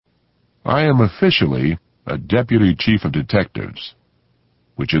I am officially a Deputy Chief of Detectives,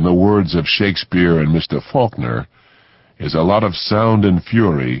 which in the words of Shakespeare and Mr. Faulkner is a lot of sound and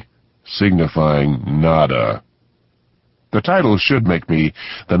fury signifying nada. The title should make me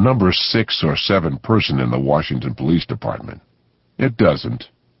the number 6 or 7 person in the Washington Police Department. It doesn't.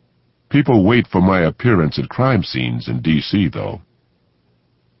 People wait for my appearance at crime scenes in D.C., though.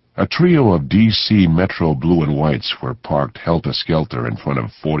 A trio of D.C. Metro blue and whites were parked helter-skelter in front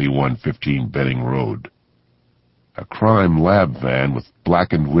of 4115 Benning Road. A crime lab van with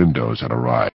blackened windows had arrived.